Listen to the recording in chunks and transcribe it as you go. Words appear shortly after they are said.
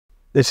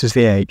This is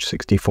the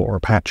AH-64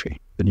 Apache.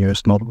 The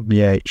newest model of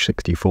the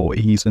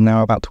AH-64Es are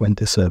now about to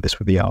enter service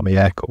with the Army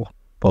Air Corps,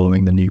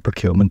 following the new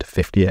procurement of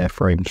 50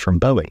 airframes from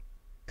Boeing.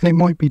 And it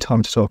might be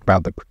time to talk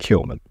about the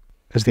procurement,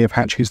 as the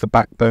Apache is the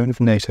backbone of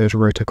NATO's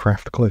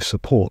rotorcraft close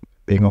support,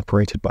 being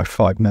operated by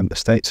 5 member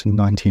states and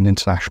 19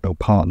 international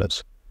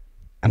partners,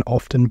 and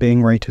often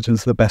being rated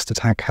as the best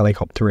attack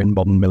helicopter in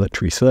modern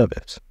military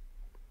service.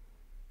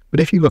 But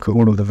if you look at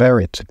all of the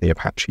variants of the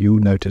Apache, you'll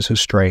notice a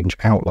strange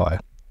outlier,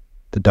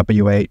 the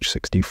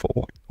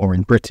AH-64, or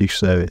in British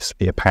service,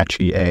 the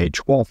Apache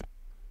AH-1.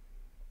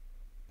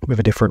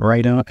 With a different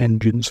radar,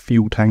 engines,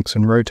 fuel tanks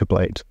and rotor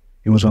blades,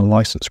 it was a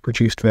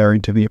licence-produced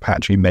variant of the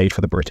Apache made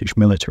for the British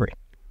military.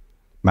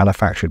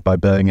 Manufactured by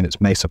Boeing in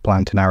its Mesa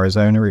plant in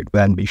Arizona, it would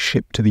then be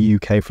shipped to the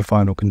UK for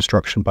final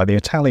construction by the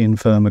Italian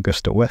firm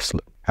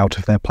Agusta-Westland, out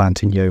of their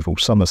plant in Yeovil,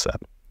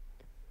 Somerset.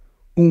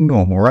 All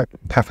normal, right?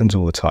 It happens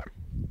all the time.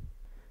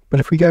 But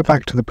if we go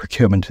back to the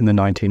procurement in the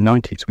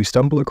 1990s, we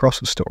stumble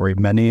across a story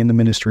many in the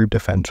Ministry of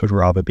Defence would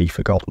rather be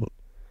forgotten.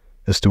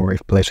 A story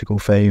of political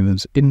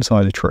favours,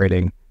 insider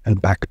trading,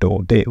 and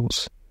backdoor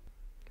deals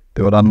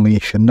that would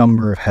unleash a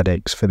number of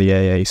headaches for the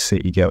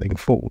AAC going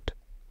forward.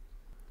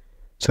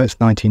 So it's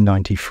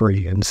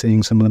 1993, and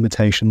seeing some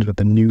limitations with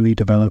the newly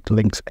developed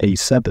Lynx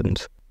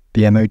A7s,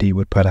 the MOD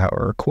would put out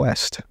a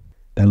request.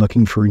 They're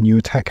looking for a new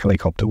attack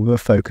helicopter with a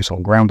focus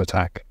on ground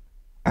attack,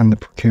 and the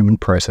procurement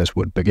process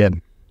would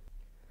begin.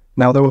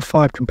 Now, there were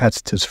 5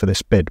 competitors for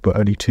this bid, but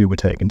only 2 were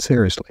taken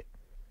seriously,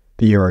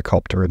 the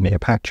Eurocopter and the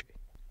Apache.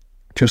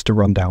 Just to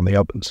run down the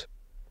others.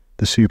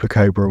 The Super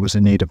Cobra was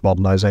in need of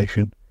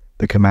modernisation,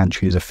 the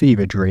Comanche is a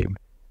fever dream,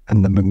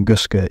 and the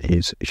Munguska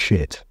is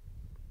shit.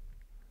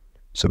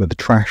 So with the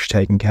trash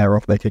taken care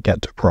of, they could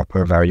get to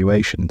proper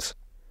evaluations.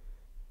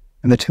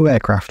 And the 2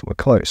 aircraft were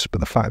close, but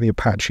the fact the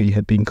Apache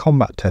had been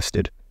combat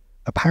tested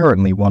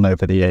apparently won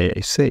over the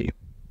AAC,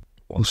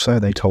 or so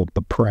they told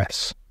the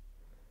press.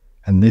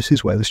 And this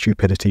is where the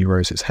stupidity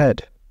rose its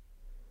head.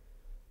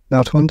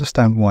 Now, to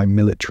understand why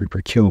military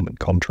procurement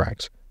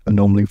contracts are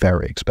normally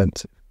very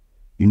expensive,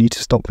 you need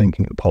to stop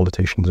thinking that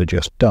politicians are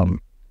just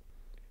dumb.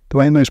 The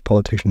way most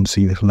politicians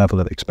see this level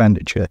of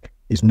expenditure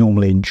is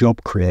normally in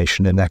job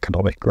creation and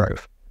economic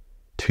growth,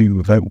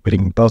 2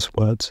 vote-winning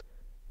buzzwords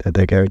that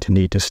they're going to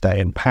need to stay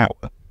in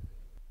power.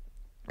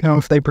 Now,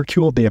 if they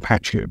procured the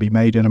Apache, it would be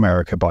made in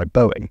America by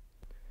Boeing.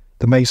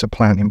 The Mesa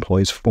plant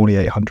employs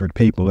 4,800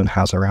 people and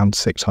has around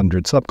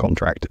 600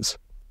 subcontractors.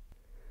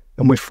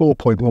 And with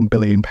 £4.1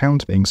 billion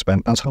being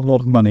spent, that's a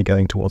lot of money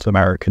going towards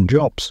American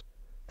jobs,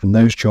 and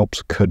those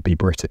jobs could be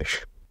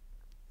British.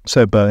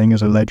 So Boeing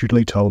has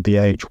allegedly told the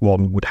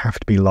AH-1 would have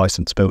to be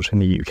licence-built in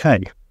the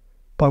UK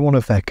by one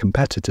of their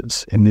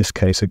competitors, in this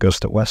case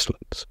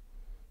Agusta-Westlands.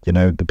 You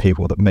know, the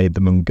people that made the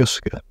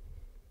Munguska.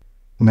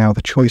 Now,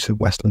 the choice of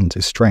Westlands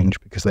is strange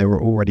because they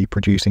were already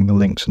producing the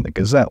Lynx and the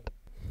Gazelle.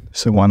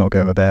 So why not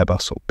go with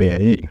Airbus or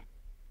BAE?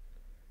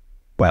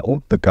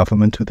 Well, the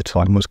government at the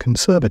time was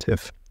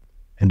Conservative,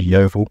 and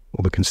Yeovil,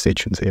 or the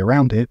constituency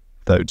around it,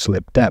 votes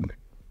Lib Dem.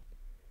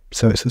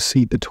 So it's a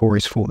seat the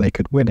Tories thought they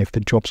could win if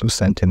the jobs were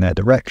sent in their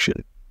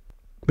direction.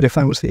 But if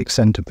that was the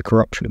extent of the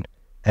corruption,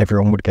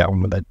 everyone would get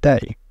on with their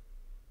day.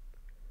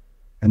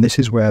 And this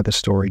is where the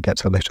story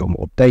gets a little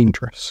more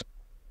dangerous.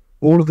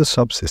 All of the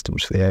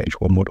subsystems for the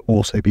AH-1 would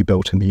also be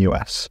built in the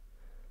US,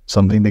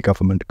 something the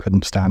government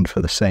couldn't stand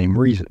for the same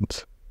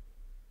reasons.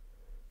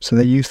 So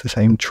they used the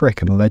same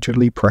trick and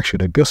allegedly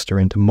pressured Augusta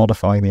into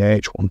modifying the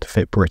AH-1 to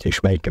fit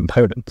British-made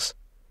components.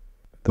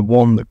 The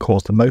one that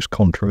caused the most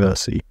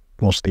controversy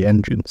was the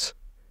engines.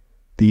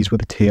 These were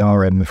the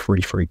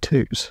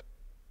TRM-332s.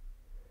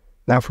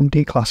 Now, from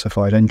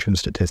declassified engine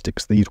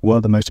statistics, these were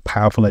the most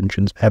powerful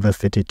engines ever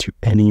fitted to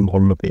any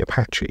model of the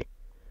Apache,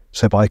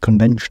 so by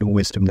conventional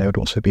wisdom they would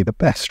also be the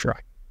best,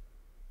 right?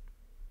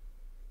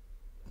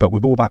 But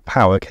with all that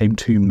power came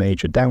 2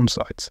 major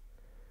downsides.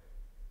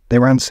 They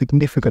ran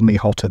significantly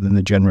hotter than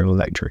the General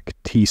Electric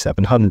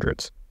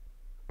T700s,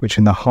 which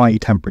in the high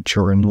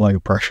temperature and low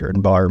pressure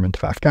environment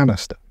of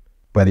Afghanistan,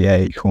 where the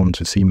AH-1s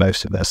would see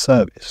most of their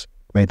service,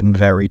 made them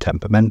very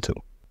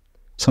temperamental,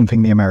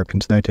 something the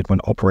Americans noted when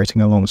operating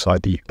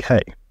alongside the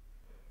UK.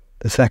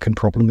 The second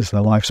problem is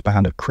the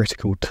lifespan of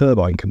critical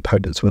turbine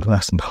components was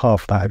less than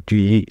half that of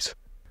GE's.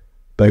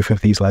 Both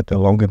of these led to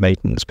longer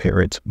maintenance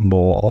periods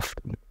more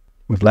often,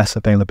 with less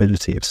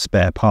availability of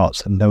spare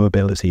parts and no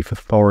ability for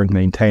foreign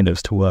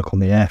maintainers to work on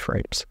the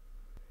airframes.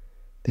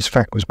 This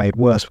fact was made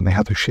worse when they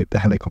had to ship the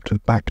helicopters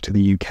back to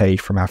the UK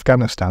from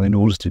Afghanistan in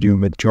order to do a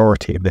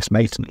majority of this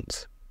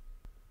maintenance.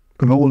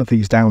 With all of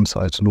these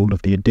downsides and all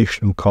of the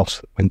additional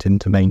costs that went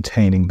into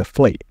maintaining the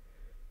fleet,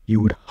 you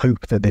would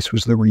hope that this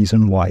was the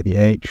reason why the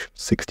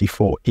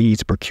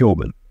AH-64E's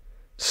procurement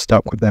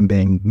stuck with them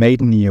being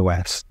made in the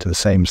US to the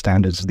same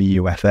standards as the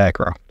US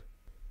aircraft.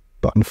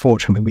 But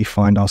unfortunately we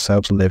find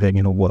ourselves living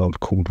in a world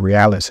called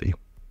reality,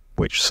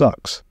 which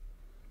sucks.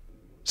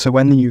 So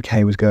when the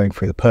UK was going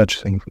through the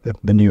purchasing of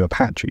the new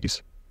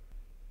Apaches,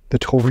 the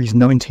Tories'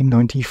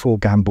 1994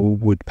 gamble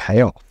would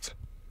pay off.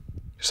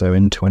 So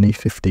in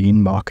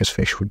 2015, Marcus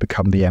Fish would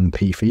become the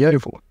MP for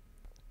Yeovil.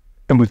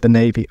 And with the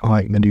Navy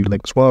eyeing the new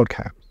Lynx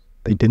Wildcat,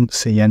 they didn't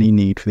see any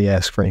need for the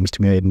airframes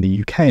to be made in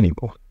the UK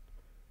anymore.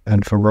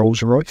 And for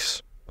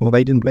Rolls-Royce, well,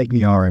 they didn't make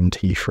the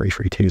RMT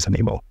 332s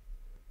anymore.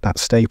 That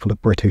staple of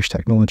British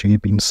technology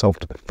had been sold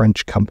to the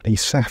French company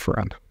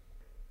Safran.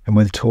 And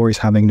with Tories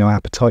having no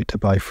appetite to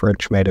buy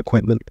French-made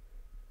equipment,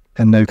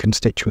 and no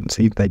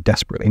constituency they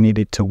desperately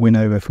needed to win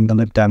over from the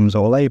Lib Dems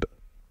or Labour,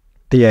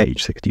 the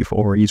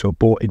AH-64Es were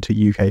bought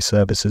into UK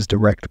service as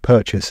direct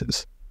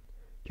purchases.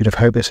 You'd have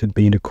hoped this had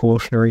been a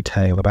cautionary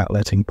tale about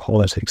letting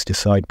politics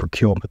decide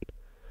procurement.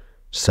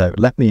 So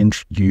let me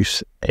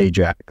introduce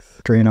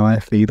Ajax, an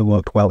IFV that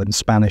worked well in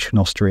Spanish and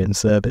Austrian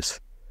service,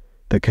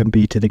 that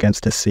competed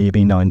against a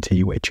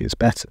CB90 which is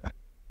better.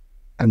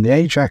 And the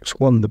Ajax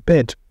won the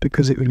bid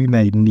because it would be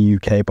made in the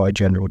UK by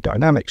General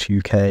Dynamics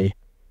UK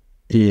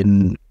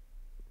in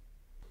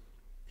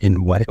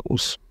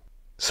Wales.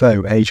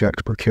 So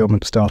Ajax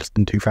procurement started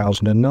in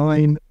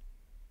 2009,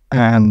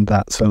 and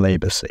that's a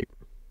Labour seat.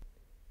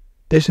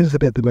 This is the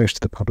bit that most of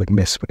the public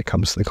miss when it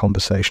comes to the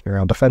conversation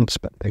around defence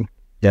spending.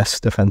 Yes,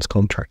 defence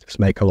contractors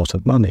make a lot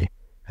of money,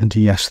 and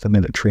yes, the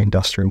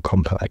military-industrial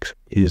complex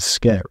is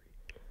scary.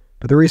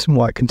 But the reason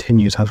why it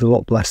continues has a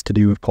lot less to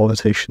do with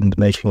politicians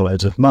making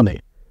loads of money,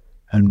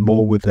 and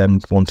more with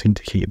them wanting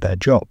to keep their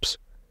jobs.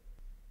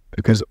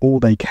 Because all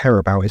they care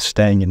about is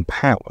staying in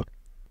power.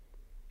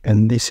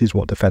 And this is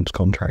what defence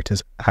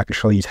contractors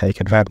actually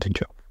take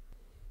advantage of.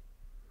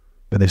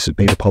 But this has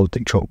been a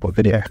Politic Chalkboard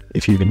video.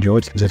 If you've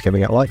enjoyed, consider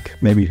giving it a like,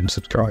 maybe even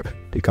subscribe.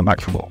 Do come back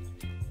for more.